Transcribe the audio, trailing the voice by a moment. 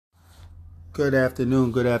Good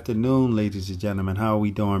afternoon, ladies and gentlemen. How are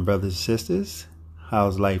we doing, brothers and sisters?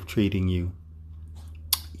 How's life treating you?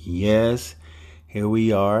 Yes, here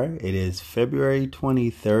we are. It is February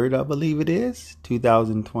 23rd, I believe it is,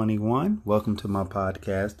 2021. Welcome to my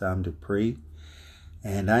podcast. I'm Dupree,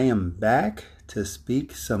 and I am back to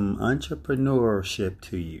speak some entrepreneurship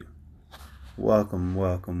to you. Welcome.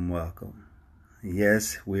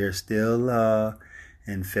 Yes, we're still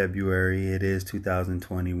in February. It is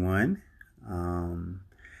 2021.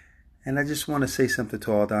 And I just want to say something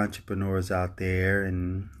to all the entrepreneurs out there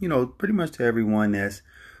and, pretty much to everyone that's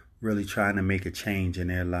really trying to make a change in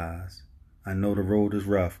their lives. I know the road is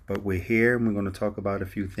rough, but we're here and we're going to talk about a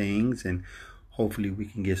few things and hopefully we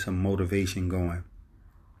can get some motivation going.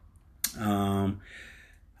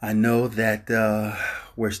 I know that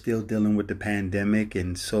we're still dealing with the pandemic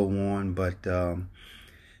and so on, but,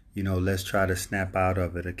 let's try to snap out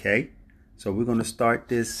of it, okay? So we're going to start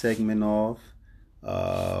this segment off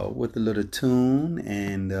with a little tune,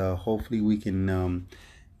 and hopefully we can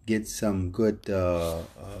get some good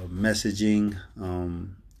messaging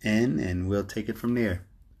in, and we'll take it from there.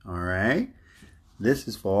 All right. This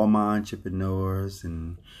is for all my entrepreneurs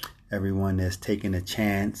and everyone that's taking a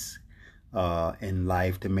chance in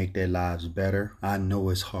life to make their lives better. I know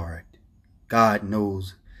it's hard. God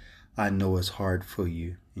knows I know it's hard for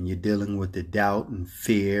you, and you're dealing with the doubt and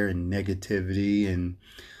fear and negativity and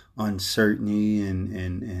uncertainty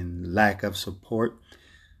and lack of support.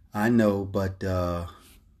 I know, but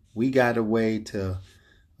we got a way to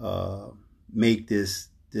make this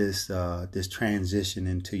transition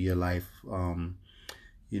into your life a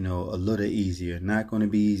little easier. Not going to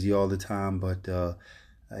be easy all the time, but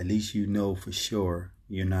at least you know for sure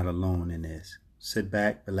you're not alone in this. Sit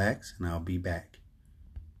back, relax, and I'll be back.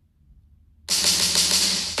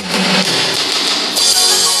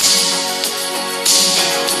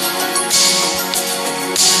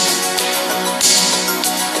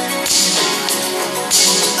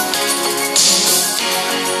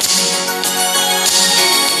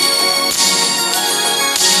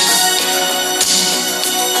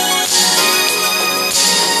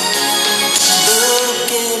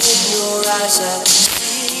 I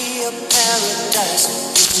see a paradise.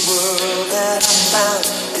 This world that I found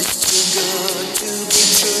is too good to be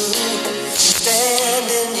true.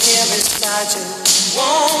 Standing here beside you,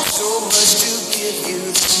 want so much to give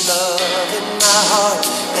you. This love in my heart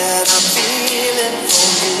that I'm feeling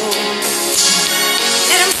for you.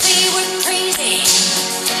 Let them say we're crazy,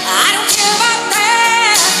 I don't care about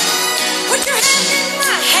that. Put your hand in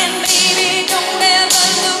my hand, baby, don't ever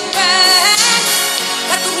look back.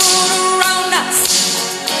 Let the world around us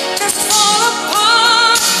just fall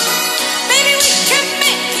apart. Maybe we can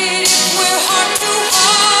make it if we're heart to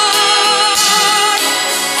heart.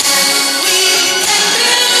 And we can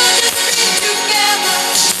build this thing together,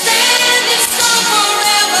 standing strong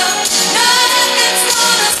forever. Nothing's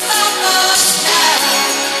gonna stop us now.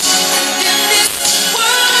 And if this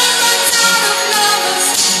world runs out of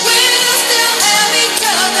lovers, we'll still have each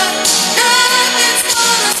other. Nothing's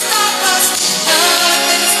gonna stop us.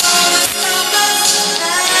 Nothing's gonna stop us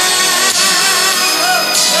now.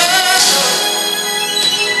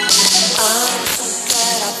 I'm so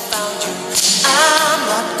glad I found you. I'm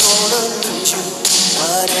not gonna lose you.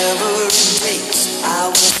 Whatever it takes, I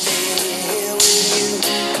will stay here with you.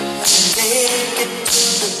 Take it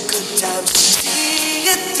through the good times, see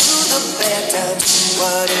it through the bad times.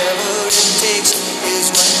 Whatever it takes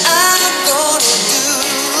is what I'm gonna do.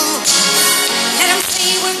 Let them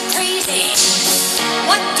say we're crazy.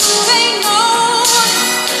 What do they know?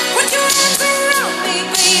 Put your arms around me,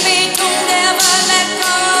 baby, don't ever let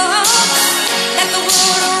go. Let the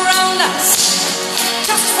world around us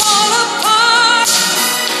just fall apart.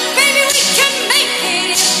 Baby, we can make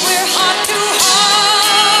it if we're heart to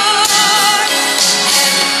heart.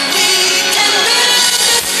 And we can build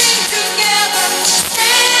this dream together,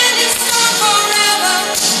 standing strong forever.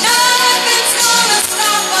 Nothing's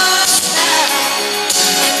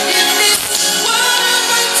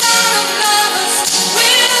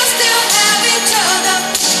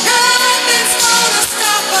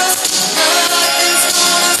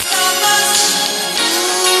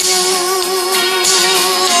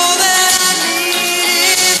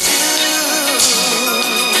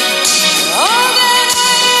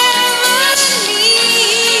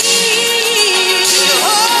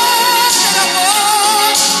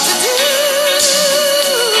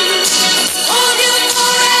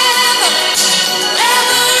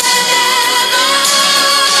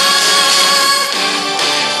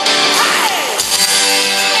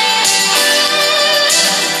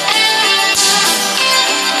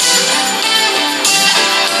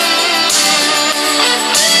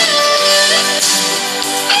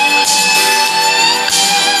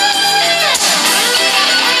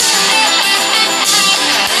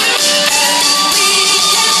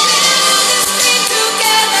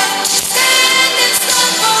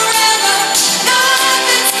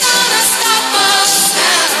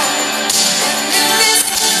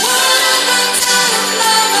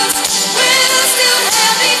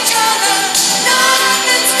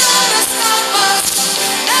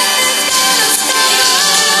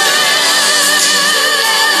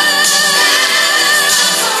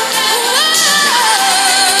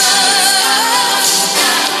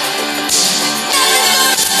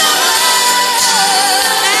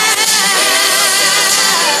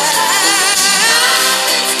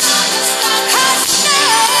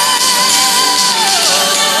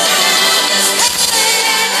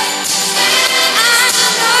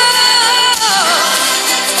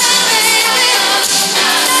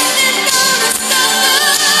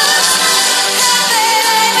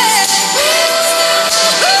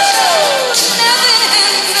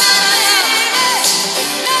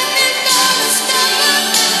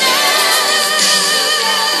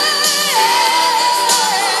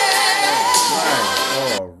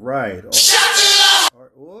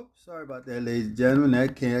Sorry about that, ladies and gentlemen.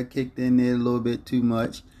 That kicked in there a little bit too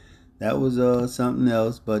much. That was something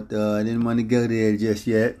else, but I didn't want to go there just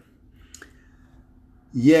yet.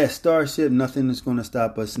 Yeah, Starship, nothing is going to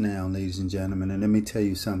stop us now, ladies and gentlemen. And let me tell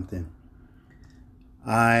you something.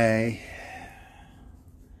 I'm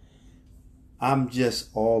just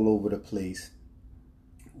all over the place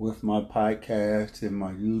with my podcast and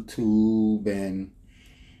my YouTube and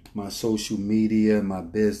my social media, my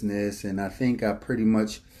business, and I think I pretty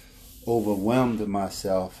much overwhelmed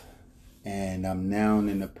myself, and I'm now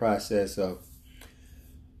in the process of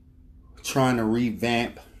trying to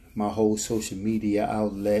revamp my whole social media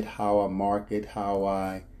outlet, how I market, how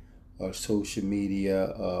I social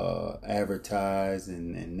media advertise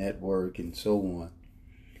and network and so on.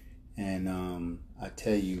 And I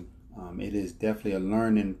tell you, it is definitely a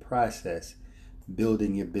learning process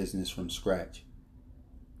building your business from scratch.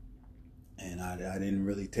 And I didn't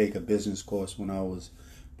really take a business course when I was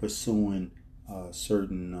pursuing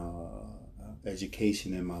certain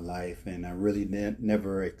education in my life, and I really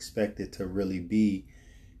never expected to really be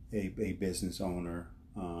a business owner.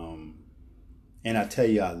 And I tell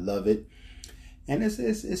you, I love it, and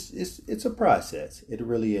it's a process. It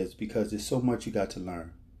really is, because there's so much you got to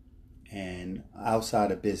learn. And outside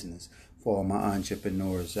of business, for all my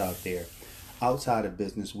entrepreneurs out there, outside of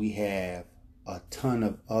business, we have a ton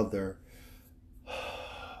of other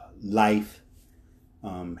life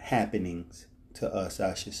happenings to us,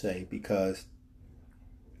 I should say, because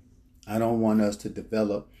I don't want us to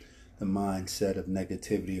develop the mindset of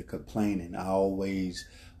negativity or complaining. I always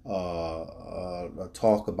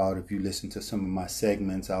talk about, if you listen to some of my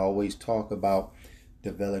segments, I always talk about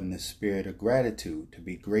developing the spirit of gratitude, to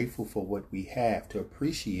be grateful for what we have, to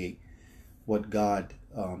appreciate what God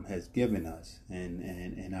has given us.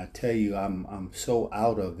 And I tell you, I'm so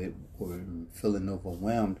out of it, or feeling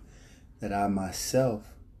overwhelmed, that I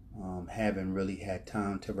myself haven't really had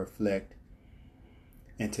time to reflect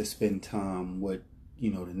and to spend time with,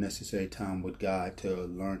 the necessary time with God, to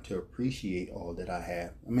learn to appreciate all that I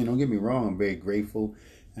have. I mean, don't get me wrong, I'm very grateful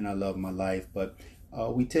and I love my life, but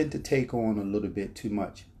we tend to take on a little bit too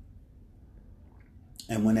much.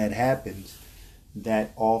 And when that happens,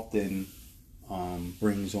 that often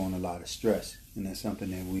brings on a lot of stress. And that's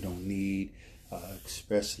something that we don't need,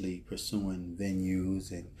 especially pursuing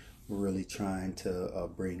venues and really trying to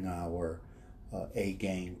bring our A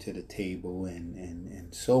game to the table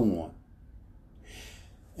and so on.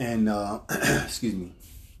 And excuse me.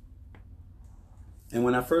 And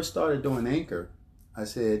when I first started doing Anchor, I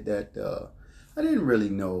said that I didn't really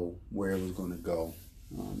know where it was going to go,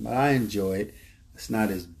 but I enjoy it. It's not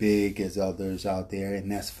as big as others out there, and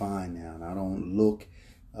that's fine now. I don't look.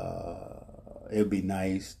 It'd be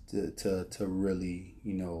nice to really,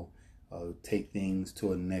 take things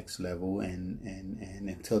to a next level, and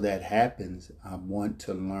until that happens, I want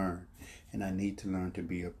to learn, and I need to learn to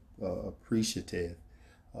be appreciative,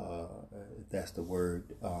 if that's the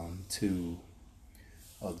word, to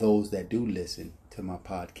those that do listen to my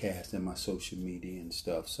podcast and my social media and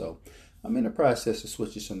stuff. So I'm in the process of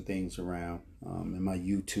switching some things around in my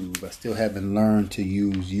YouTube. I still haven't learned to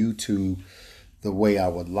use YouTube the way I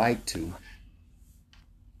would like to,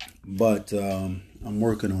 but I'm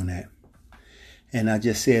working on that. And I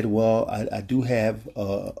just said, well, I do have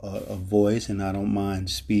a voice, and I don't mind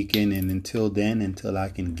speaking. And until I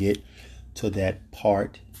can get to that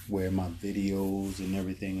part where my videos and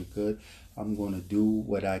everything are good, I'm going to do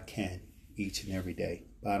what I can each and every day,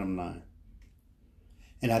 bottom line.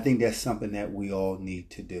 And I think that's something that we all need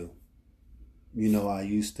to do.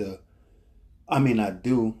 I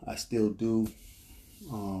still do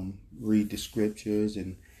read the scriptures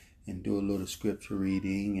and do a little scripture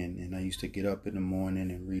reading. And I used to get up in the morning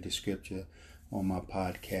and read the scripture on my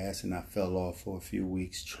podcast, and I fell off for a few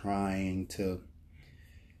weeks trying to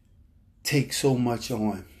take so much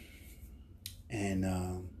on. And,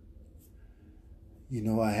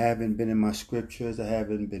 I haven't been in my scriptures. I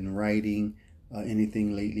haven't been writing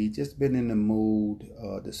anything lately. Just been in the mood,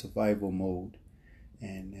 the survival mode.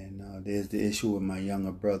 And there's the issue with my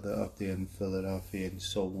younger brother up there in Philadelphia and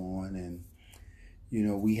so on. And,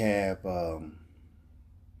 we have a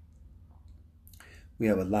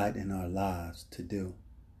lot in our lives to do.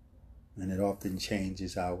 And it often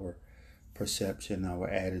changes our perception, our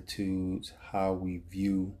attitudes, how we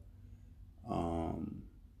view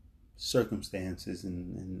circumstances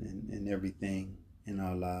and everything in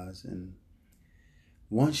our lives. And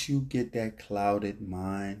once you get that clouded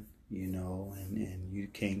mind, and you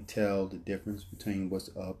can't tell the difference between what's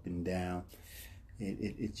up and down,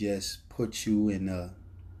 it just puts you in a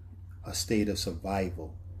state of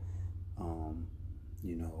survival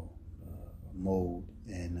mode.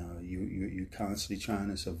 and you're constantly trying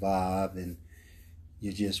to survive, and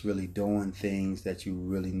you're just really doing things that you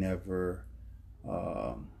really never,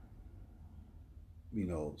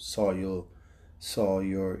 saw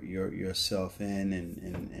yourself in,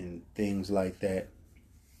 and things like that.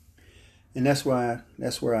 And that's where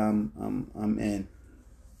I'm in.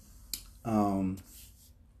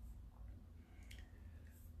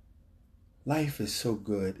 Life is so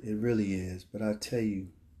good, it really is. But I tell you,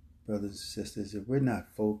 brothers and sisters, if we're not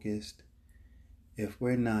focused, if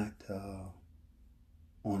we're not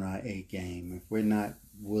on our A game, if we're not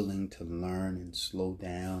willing to learn and slow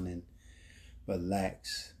down and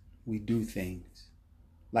relax, we do things.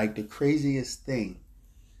 Like the craziest thing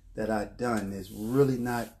that I've done is really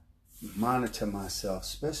not monitor myself,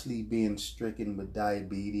 especially being stricken with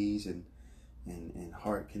diabetes and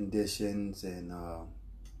heart conditions, and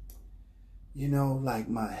like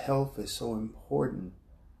my health is so important,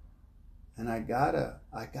 and I gotta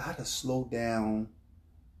slow down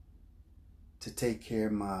to take care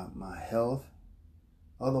of my health.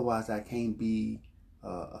 Otherwise I can't be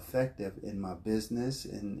effective in my business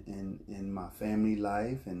and in my family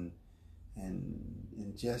life, and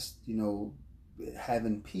just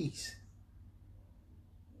having peace.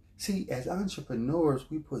 See, as entrepreneurs,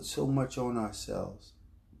 we put so much on ourselves,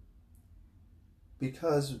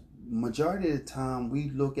 because majority of the time we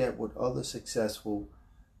look at what other successful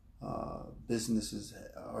businesses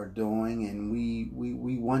are doing, and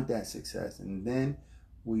we want that success, and then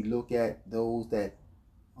we look at those that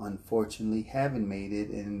unfortunately haven't made it,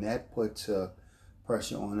 and that puts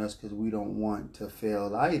pressure on us because we don't want to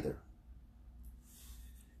fail either.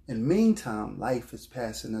 In the meantime, life is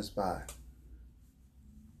passing us by.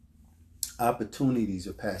 Opportunities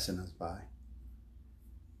are passing us by.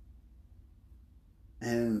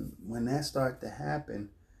 And when that starts to happen,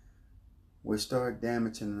 we start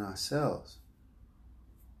damaging ourselves.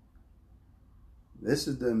 This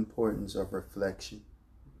is the importance of reflection.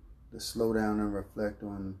 To slow down and reflect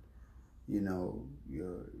on,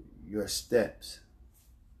 your steps.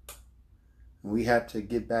 And we have to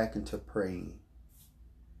get back into praying.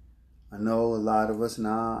 I know a lot of us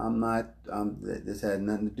now. This had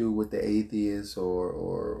nothing to do with the atheists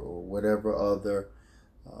or whatever other,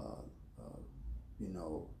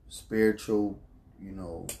 spiritual,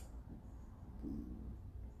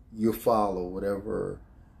 you follow, whatever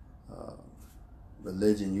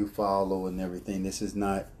religion you follow and everything. This is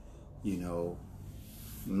not, I'm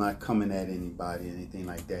not coming at anybody or anything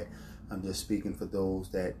like that. I'm just speaking for those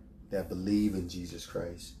that believe in Jesus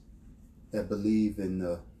Christ, that believe in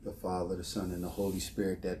the Father, the Son, and the Holy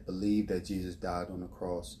Spirit, that believe that Jesus died on the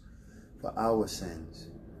cross for our sins.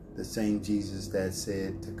 The same Jesus that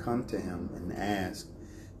said to come to him and ask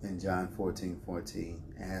in John 14:14,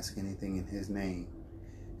 ask anything in his name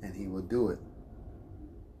and he will do it.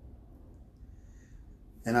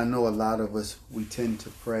 And I know a lot of us, we tend to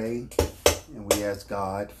pray and we ask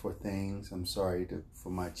God for things. I'm sorry for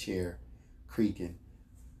my chair creaking.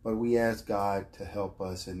 But we ask God to help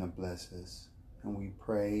us and to bless us. And we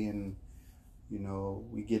pray, and,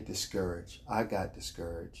 we get discouraged. I got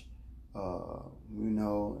discouraged.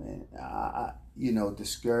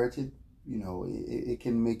 Discouraged, it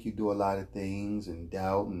can make you do a lot of things and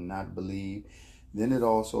doubt and not believe. Then it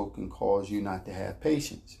also can cause you not to have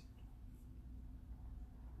patience.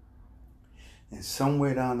 And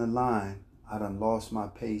somewhere down the line, I done lost my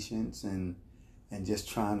patience and just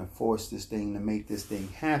trying to force this thing to make this thing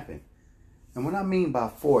happen. And what I mean by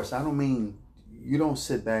force, I don't mean you don't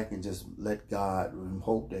sit back and just let God and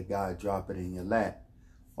hope that God drop it in your lap.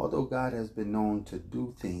 Although God has been known to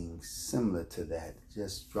do things similar to that,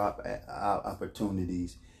 just drop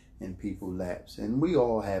opportunities in people's laps. And we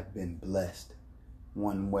all have been blessed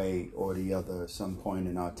one way or the other at some point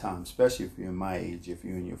in our time, especially if you're my age, if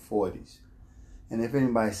you're in your 40s. And if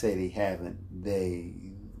anybody say they haven't,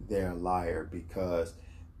 they're a liar, because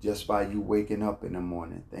just by you waking up in the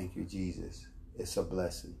morning, thank you, Jesus, it's a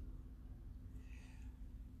blessing.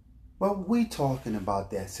 But we talking about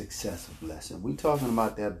that successive blessing. We talking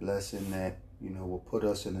about that blessing that, will put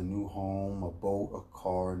us in a new home, a boat, a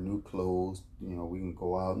car, new clothes. We can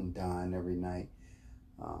go out and dine every night.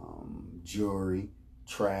 Jewelry,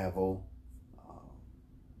 travel,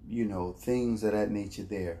 things of that nature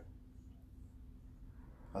there.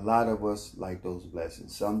 A lot of us like those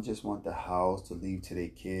blessings. Some just want the house to leave to their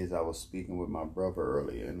kids. I was speaking with my brother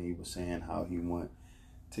earlier, and he was saying how he want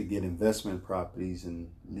to get investment properties and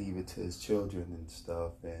leave it to his children and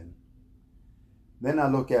stuff. And then I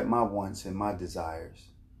look at my wants and my desires.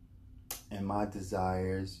 And my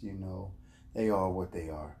desires, they are what they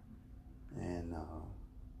are. And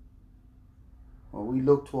Well, we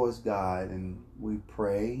look towards God and we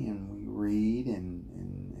pray and we read and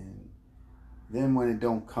then when it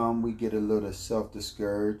don't come, we get a little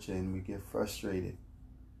self-discouraged and we get frustrated.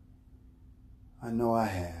 I know I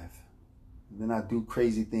have. Then I do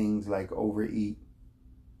crazy things like overeat.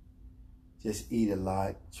 Just eat a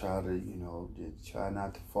lot. Try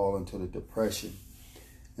not to fall into the depression.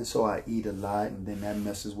 And so I eat a lot, and then that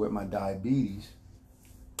messes with my diabetes.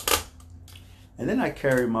 And then I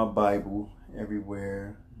carry my Bible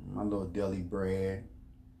everywhere, my little daily bread.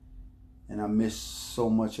 And I miss so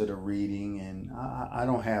much of the reading, and I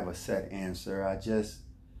don't have a set answer. I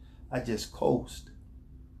just coast.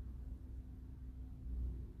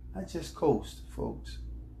 I just coast, folks.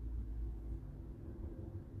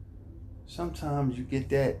 Sometimes you get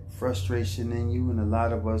that frustration in you, and a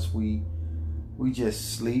lot of us, we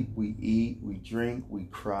just sleep, we eat, we drink, we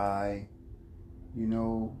cry. You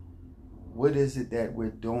know, what is it that we're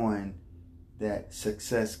doing that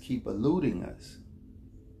success keep eluding us?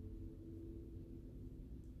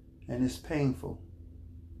 And it's painful.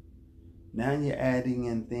 Now you're adding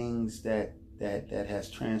in things that has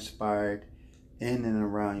transpired in and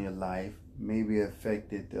around your life. Maybe it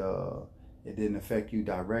didn't affect you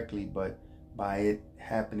directly, but by it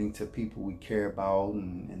happening to people we care about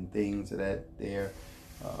and things that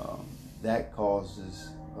causes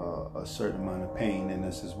a certain amount of pain in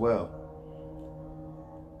us as well.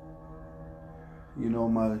 You know,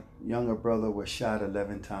 my younger brother was shot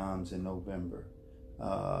 11 times in November.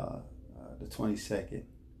 The 22nd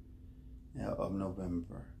of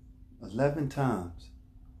November. 11 times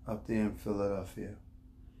up there in Philadelphia.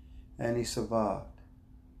 And he survived.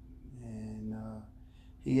 And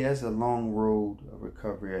he has a long road of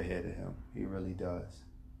recovery ahead of him. He really does.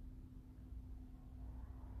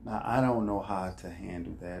 Now, I don't know how to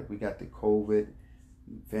handle that. We got the COVID.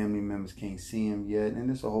 Family members can't see him yet. And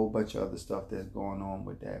there's a whole bunch of other stuff that's going on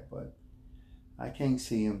with that. But I can't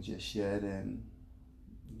see him just yet. And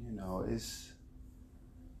you know,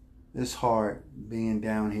 it's hard being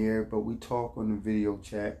down here, but we talk on the video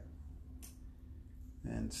chat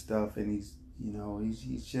and stuff, and he's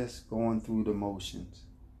just going through the motions.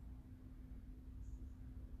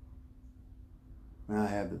 And I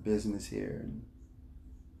have the business here, and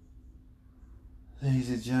ladies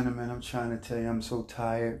and gentlemen, I'm trying to tell you, I'm so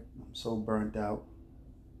tired, I'm so burnt out.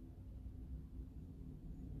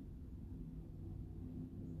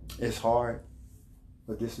 It's hard.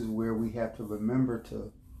 But this is where we have to remember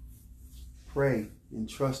to pray and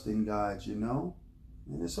trust in God, you know?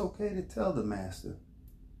 And it's okay to tell the Master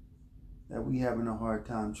that we having a hard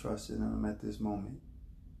time trusting Him at this moment.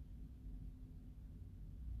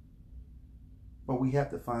 But we have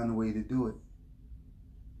to find a way to do it.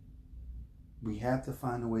 We have to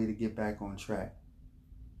find a way to get back on track.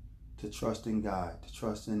 To trust in God, to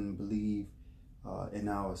trust and believe in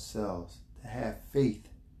ourselves, to have faith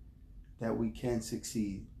that we can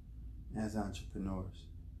succeed as entrepreneurs.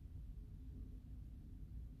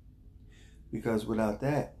 Because without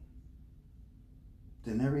that,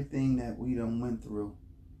 then everything that we done went through,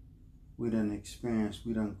 we done experienced,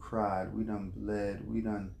 we done cried, we done bled, we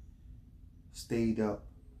done stayed up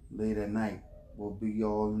late at night will be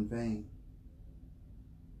all in vain.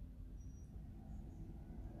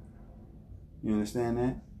 You understand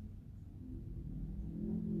that?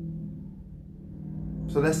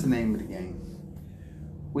 So that's the name of the game.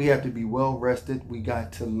 We have to be well rested. We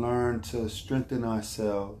got to learn to strengthen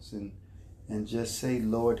ourselves and just say,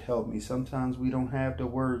 Lord, help me. Sometimes we don't have the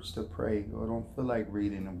words to pray or don't feel like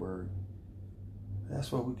reading the word.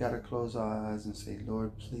 That's why we got to close our eyes and say,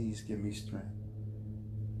 Lord, please give me strength.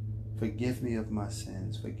 Forgive me of my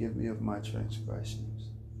sins. Forgive me of my transgressions.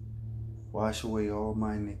 Wash away all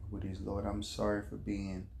my iniquities, Lord. I'm sorry for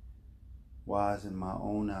being wise in my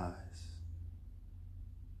own eyes.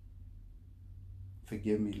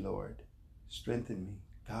 Forgive me, Lord. Strengthen me.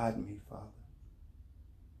 Guide me, Father.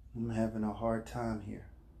 I'm having a hard time here.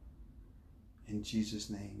 In Jesus'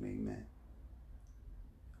 name, amen.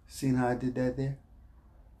 Seen how I did that there?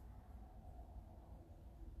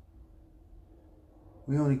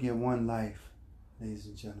 We only get one life, ladies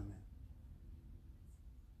and gentlemen.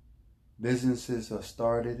 Businesses are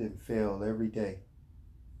started and fail every day.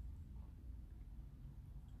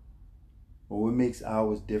 But what makes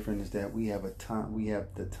ours different is that we have the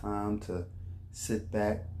time to sit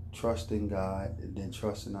back, trust in God, and then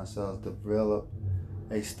trust in ourselves, develop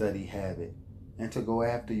a study habit, and to go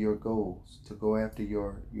after your goals, to go after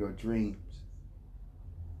your dreams.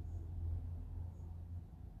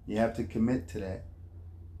 You have to commit to that.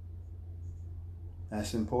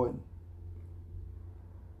 That's important.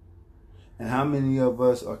 And how many of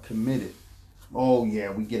us are committed? Oh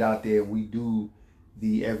yeah, we get out there, we do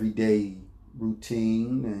the everyday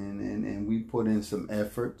routine and we put in some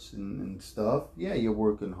efforts and stuff. Yeah, you're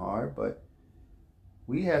working hard, but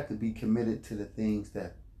we have to be committed to the things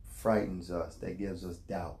that frightens us, that gives us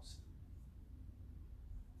doubts.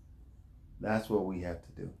 That's what we have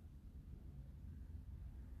to do.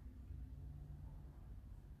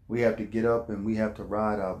 We have to get up and we have to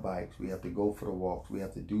ride our bikes. We have to go for the walks. We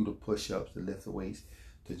have to do the push-ups, to lift the weights,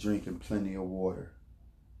 to drinking plenty of water.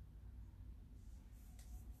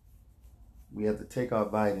 We have to take our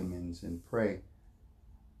vitamins and pray.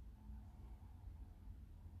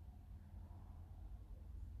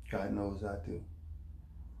 God knows I do.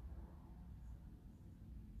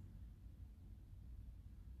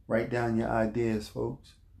 Write down your ideas,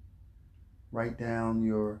 folks. Write down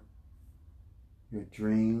your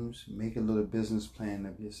dreams. Make a little business plan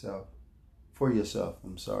of yourself. For yourself,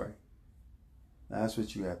 I'm sorry. That's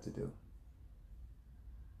what you have to do.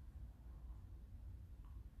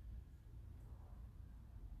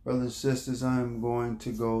 Brothers and sisters, I'm going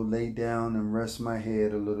to go lay down and rest my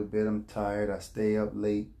head a little bit. I'm tired. I stay up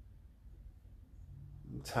late.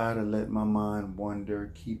 I'm tired of letting my mind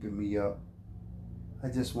wander, keeping me up. I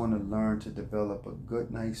just want to learn to develop a good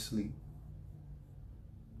night's sleep.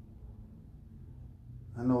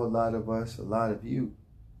 I know a lot of us, a lot of you,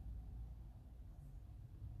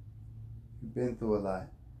 you've been through a lot.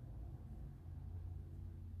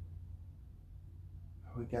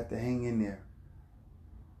 We got to hang in there.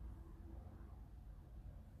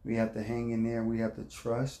 We have to hang in there. We have to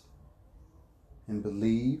trust and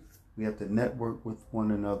believe. We have to network with one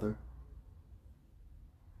another.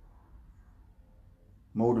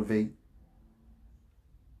 Motivate.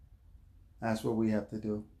 That's what we have to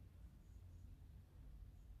do.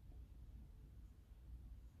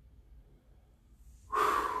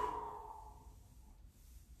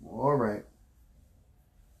 All right.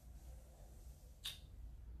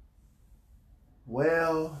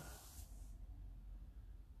 Well,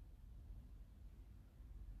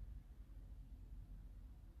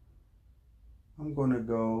 I'm going to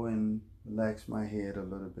go and relax my head a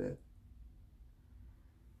little bit.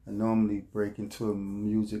 I normally break into a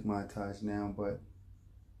music montage now, but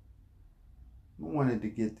I wanted to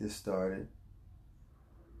get this started.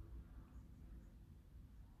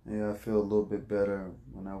 Yeah, I feel a little bit better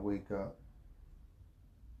when I wake up.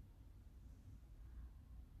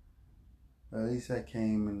 But at least I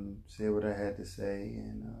came and said what I had to say,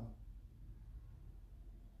 and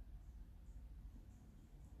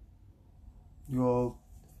you all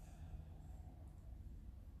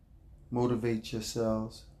motivate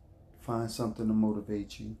yourselves. Find something to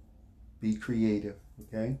motivate you. Be creative,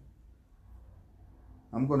 okay?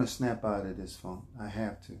 I'm going to snap out of this phone. I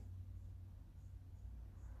have to.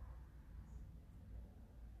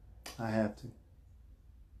 I have to.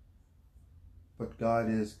 But God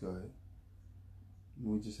is good.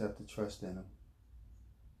 We just have to trust in Him.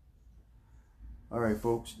 All right,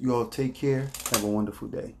 folks. You all take care. Have a wonderful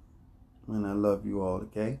day. And I love you all,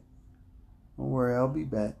 okay? Don't worry, I'll be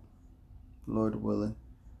back. Lord willing.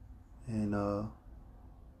 And,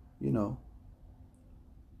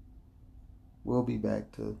 we'll be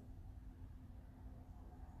back to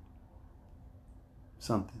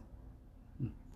something.